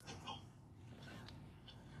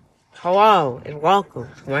Hello and welcome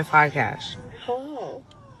to my podcast. Hello.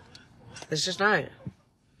 This is Naya,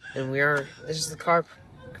 and this is the car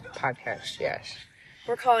podcast, yes.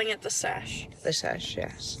 We're calling it The Sesh. The Sesh,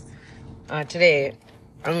 yes. Today,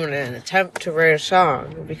 I'm going to attempt to write a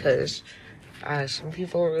song because some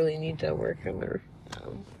people really need to work on their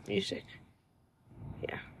music.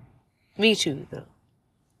 Yeah. Me too, though.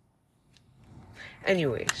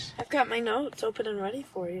 Anyways. I've got my notes open and ready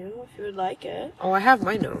for you if you would like it. Oh, I have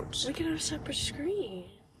my notes. We can have separate screens.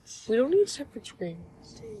 We don't need separate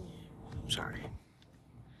screens. Sorry.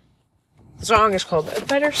 The song is called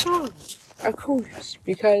Abetter Song. Of course,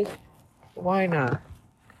 because why not?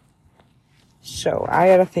 So, I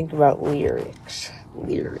gotta think about lyrics.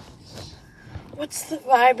 What's the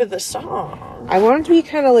vibe of the song? I want it to be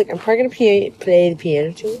kind of like, I'm probably gonna play the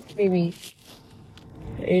piano too. Maybe,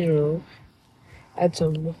 I don't know, add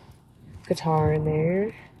some guitar in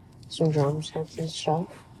there, some drum sets and stuff.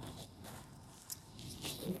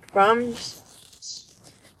 Drums?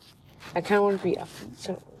 I kind of want to be up,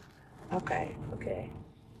 so. Okay.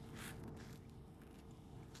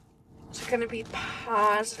 Is it going to be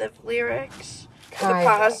positive lyrics with a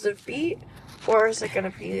positive beat? Or is it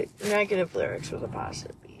going to be negative lyrics with a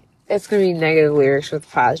positive beat? It's going to be negative lyrics with a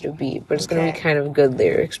positive beat, but it's going to be kind of good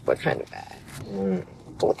lyrics, but kind of bad.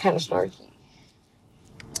 But kind of snarky.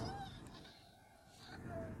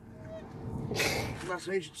 That's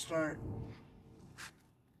how you should start.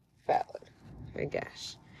 Valid, I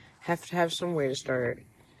guess. Have to have some way to start.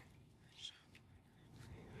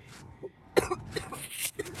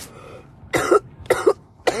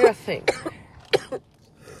 I gotta think.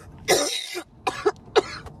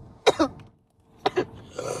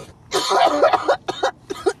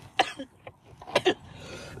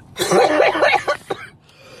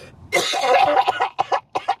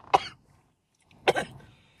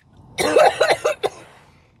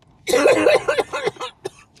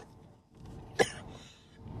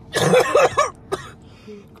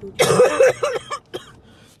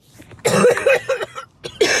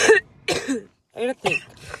 I gotta think.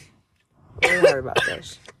 Really hard about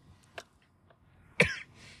this.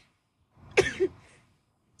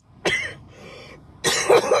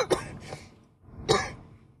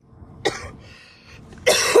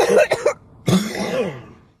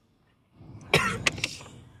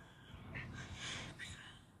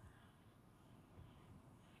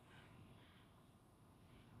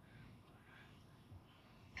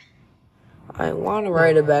 I want to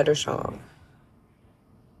write a better song.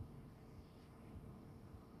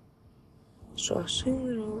 So I sing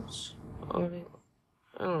the notes on it.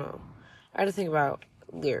 I don't know. I had to think about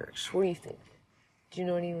lyrics. What do you think? Do you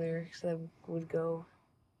know any lyrics that would go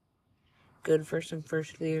good for some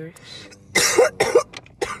first lyrics?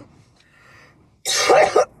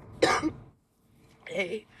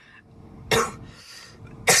 Hey.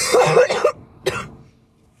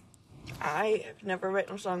 I have never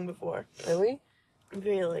written a song before. Really?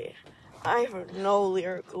 Really. I have no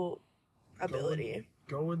lyrical ability.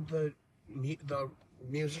 Go with the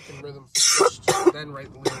music and rhythm first, then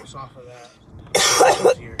write the lyrics off of that.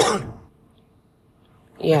 It's easier.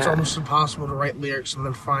 Yeah. It's almost impossible to write lyrics and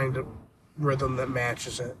then find a rhythm that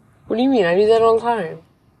matches it. What do you mean? I do that all the time.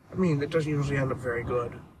 I mean, it doesn't usually end up very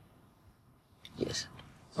good. Yes.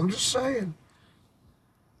 I'm just saying.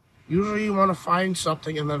 Usually you want to find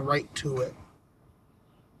something and then write to it.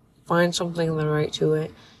 Find something and then write to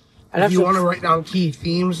it. If you want to write down key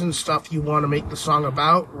themes and stuff you want to make the song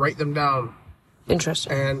about, write them down.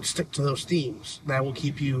 Interesting. And stick to those themes. That will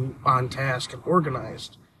keep you on task and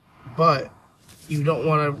organized. But you don't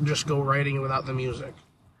want to just go writing without the music.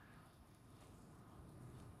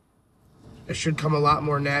 It should come a lot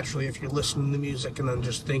more naturally if you're listening to the music and then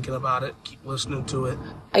just thinking about it, keep listening to it.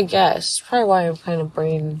 I guess. Probably why I'm kind of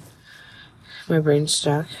my brain's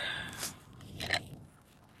stuck.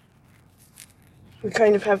 We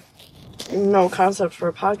kind of have no concept for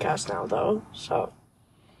a podcast now, though, so.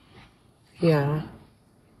 Yeah.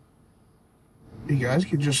 You guys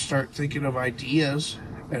could just start thinking of ideas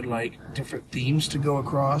and, like, different themes to go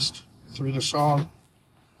across through the song.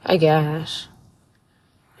 I guess.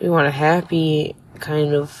 We want a happy,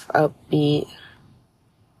 kind of upbeat.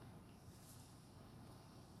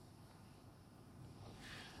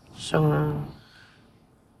 Song.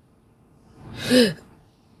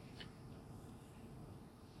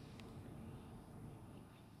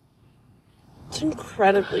 It's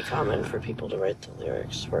incredibly common for people to write the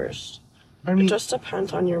lyrics first. I mean, It just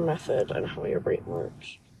depends on your method and how your brain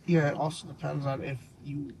works. yeah, it also depends on if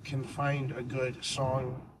you can find a good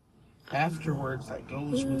song afterwards that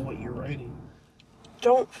goes with what you're writing.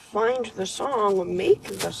 Don't find the song, make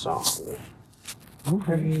the song.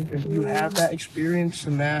 Okay. If you have that experience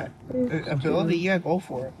and that ability, yeah, go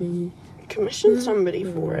for it. Commission somebody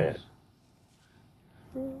for it.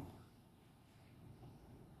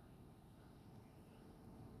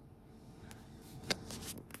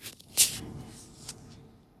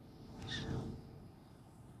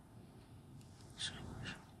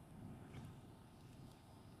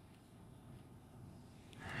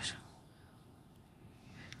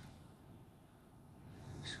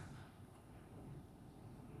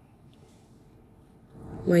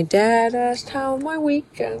 My dad asked how my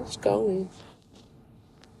weekend's going.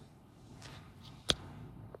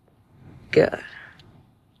 Good.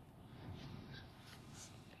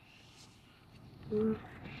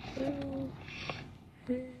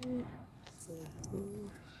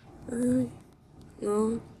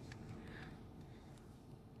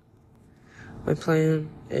 My plan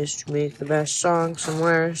is to make the best song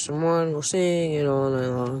somewhere. Someone will sing it all night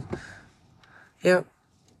long. Yep.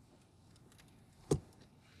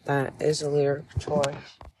 That is a lyric choice.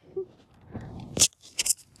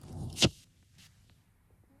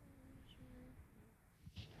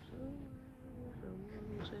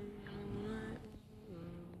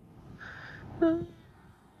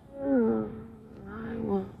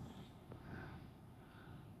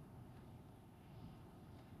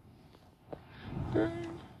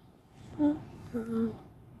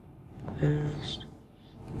 Past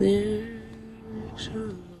lyrics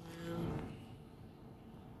around.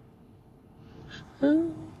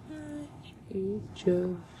 So you just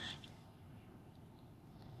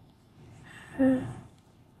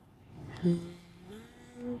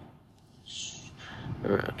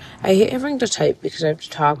around. I hate having to type because I have to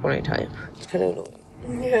talk when I type. It's kind of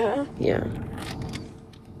annoying. Yeah. Yeah.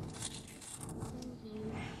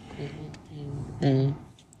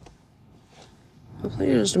 My plan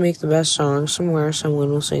is to make the best song somewhere.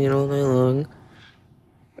 Someone will sing it all night long.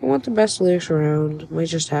 I want the best lyrics around. Might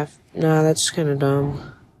just have. Nah, that's kind of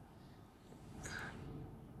dumb.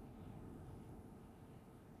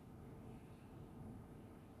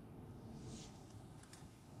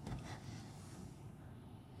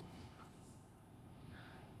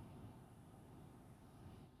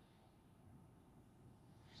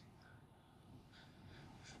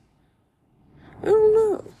 I don't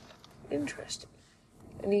know. Interesting.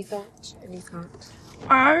 Any thoughts? Any thoughts?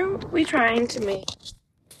 Are we trying to make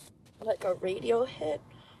like a radio hit,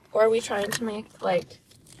 or are we trying to make like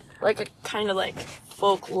a kind of like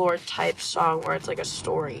folklore type song where it's like a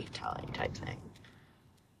storytelling type thing,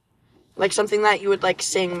 like something that you would like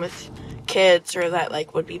sing with kids, or that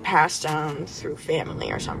like would be passed down through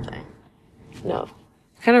family or something? No.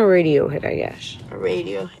 Kind of radio hit, I guess. A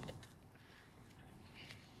radio hit.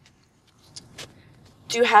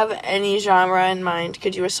 Do you have any genre in mind?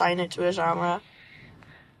 Could you assign it to a genre?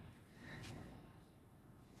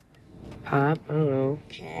 Pop? I don't know.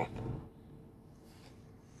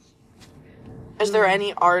 Is there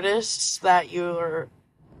any artists that you're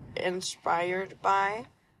inspired by?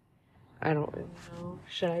 I don't really know.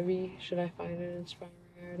 Should I find an inspiring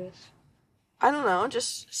artist? I don't know,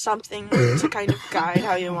 just something to kind of guide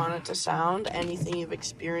how you want it to sound. Anything you've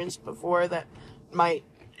experienced before that might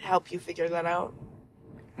help you figure that out.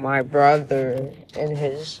 My brother and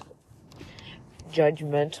his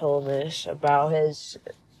judgmentalness about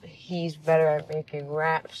he's better at making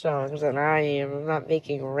rap songs than I am. I'm not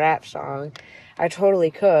making a rap song. I totally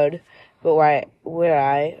could, but why would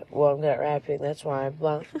I? Well, I'm good at rapping, that's why.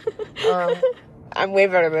 But, I'm way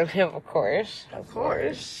better than him, of course. Of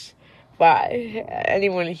course. Why?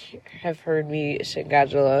 Anyone have heard me sing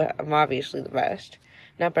Godzilla? I'm obviously the best.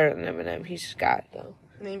 Not better than Eminem. He's Scott, though.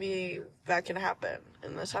 Maybe that can happen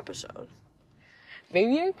in this episode.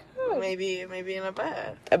 Maybe I could. Maybe in a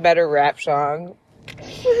bed. A better rap song.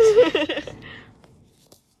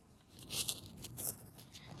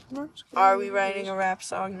 Are we writing a rap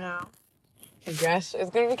song now? I guess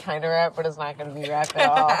it's gonna be kind of rap, but it's not gonna be rap at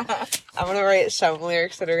all. I'm gonna write some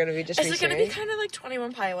lyrics that are gonna be just me Is it gonna singing. be kind of like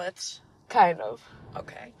 21 Pilots? Kind of.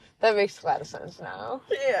 Okay. That makes a lot of sense now.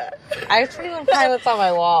 Yeah. I have 21 Pilots on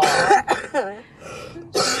my wall. I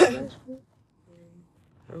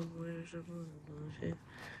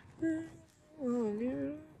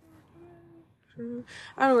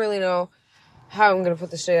don't really know how I'm gonna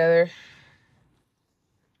put this together.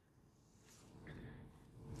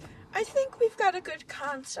 I think we've got a good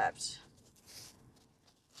concept.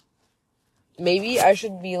 Maybe I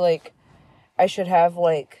should be like, I should have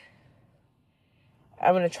like,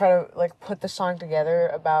 I'm gonna try to like put the song together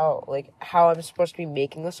about like how I'm supposed to be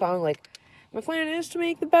making the song. Like, my plan is to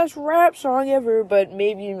make the best rap song ever, but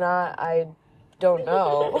maybe not. I don't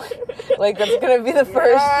know. Like, that's gonna be the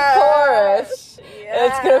first chorus.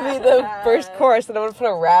 It's gonna be the first chorus, and I'm gonna put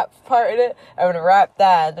a rap part in it. I'm gonna rap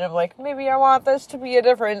that, and then I'm like, maybe I want this to be a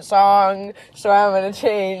different song, so I'm gonna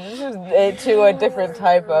change it to a different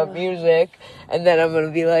type of music, and then I'm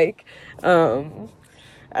gonna be like, I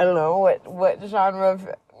don't know, what genre of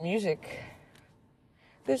music?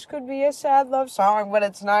 This could be a sad love song, but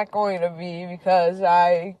it's not going to be because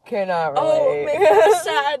I cannot relate. Oh, maybe a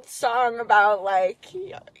sad song about, like,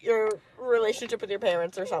 your relationship with your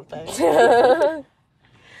parents or something. I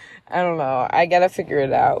don't know. I gotta figure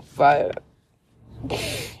it out, but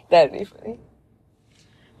that'd be funny.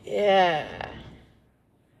 Yeah.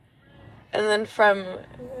 And then from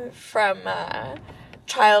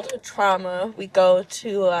childhood trauma, we go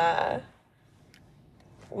to a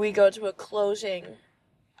closing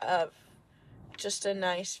of just a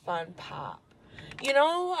nice fun pop. You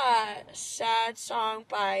know, sad song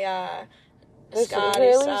by Scotty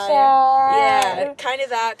really Sire. sad. Yeah, kind of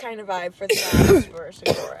that kind of vibe for the last verse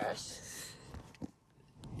and chorus.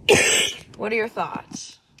 What are your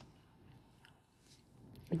thoughts?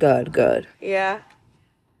 Good. Yeah.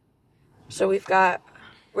 So we've got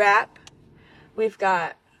rap, we've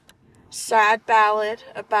got sad ballad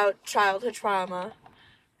about childhood trauma,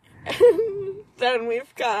 and then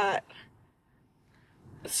we've got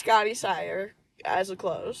Scotty Sire as a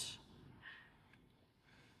close.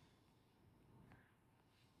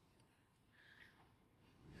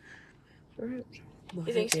 You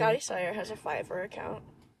think Scotty Sire has a Fiverr account?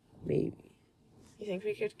 Maybe. You think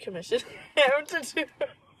we could commission him to do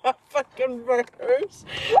a fucking verse?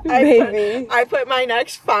 Maybe. I put my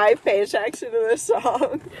next 5 paychecks into this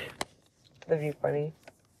song. That'd be funny.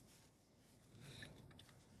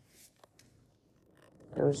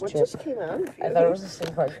 It was What chip. just came out of you? I thought it was a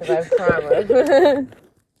stink bug because I have trauma.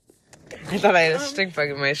 I thought I had a stink bug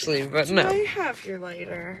in my sleeve, but no. I have your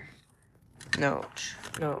lighter. No.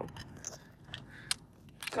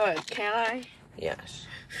 Good. Can I? Yes.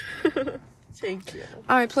 Thank you.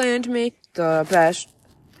 I plan to make a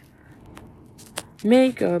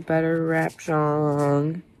better rap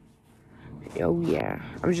song. Oh yeah.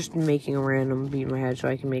 I'm just making a random beat in my head so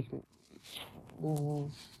I can make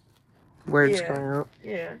words come out.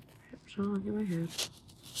 Yeah. Song in my head.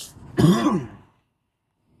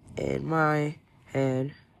 In my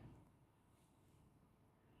head.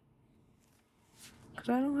 Because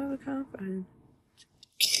I don't have a confidence.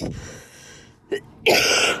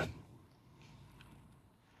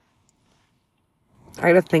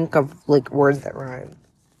 I gotta think of, like, words that rhyme.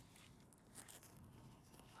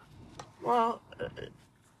 Well,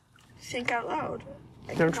 think out loud.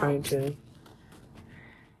 I'm trying to.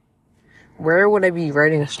 Where would I be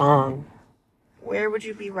writing a song? Where would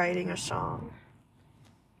you be writing a song?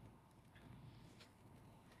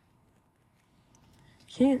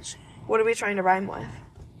 Can't say. What are we trying to rhyme with?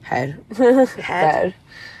 Head. Head?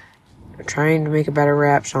 I'm trying to make a better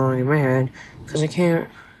rap song in my head because I can't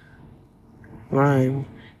rhyme.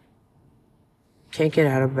 Can't get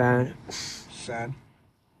out of bed. Sad.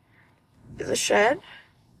 The shed?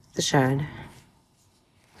 The shed.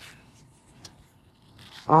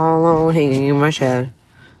 All alone hanging in my shed.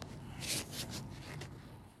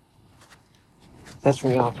 That's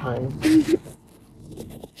me all the time.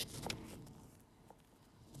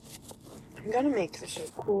 I'm gonna make this so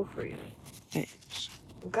cool for you. Thanks.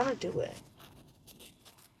 I'm gonna do it.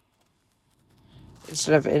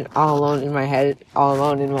 Instead of all alone in my head, all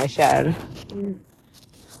alone in my shed.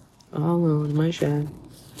 All alone in my shed.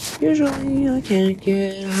 Usually I can't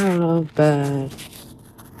get out of bed.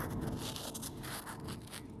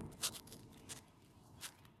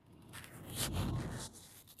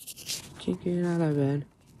 Can't get out of bed.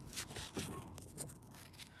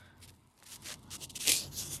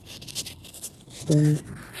 But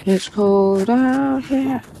it's cold out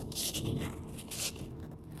here.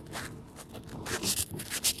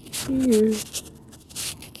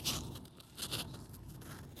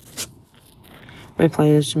 My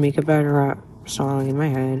plan is to make a better rap song in my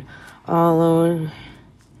head, all alone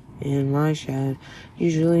in my shed.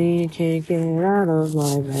 Usually I can't get out of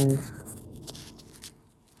my bed.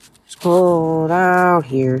 It's cold out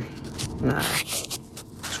here. Nah,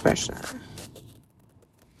 scratch that.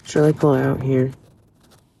 It's really cold out here.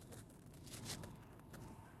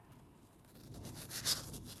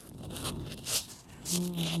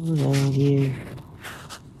 Cold out here.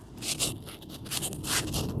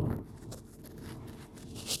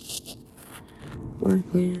 My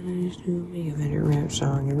plan is to make a better rap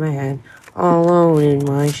song in my head, all alone in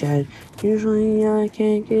my shed. Usually I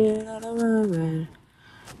can't get out of my bed.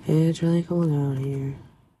 It's really cold out here.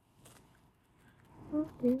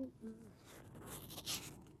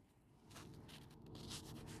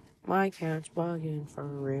 My cat's bugging for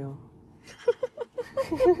real.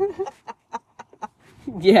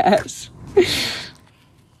 Yes.